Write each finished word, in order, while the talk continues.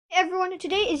Hey everyone,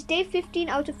 today is day 15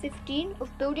 out of 15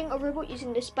 of building a robot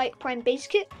using the Spike Prime base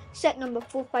kit, set number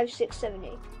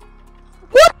 45678.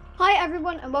 Hi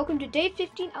everyone and welcome to day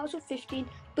 15 out of 15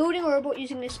 building a robot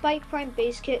using the Spike Prime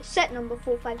base kit, set number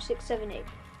 45678.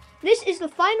 This is the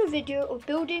final video of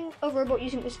building a robot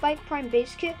using the Spike Prime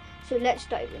base kit, so let's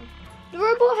dive in. The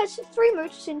robot has 3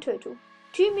 motors in total,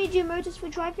 2 medium motors for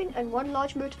driving and 1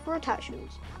 large motor for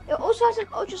attachments. It also has an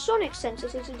ultrasonic sensor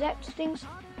to detect things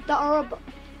that are above.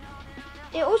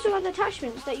 It also has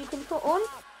attachments that you can put on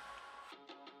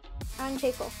and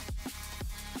take off.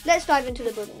 Let's dive into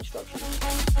the building instructions.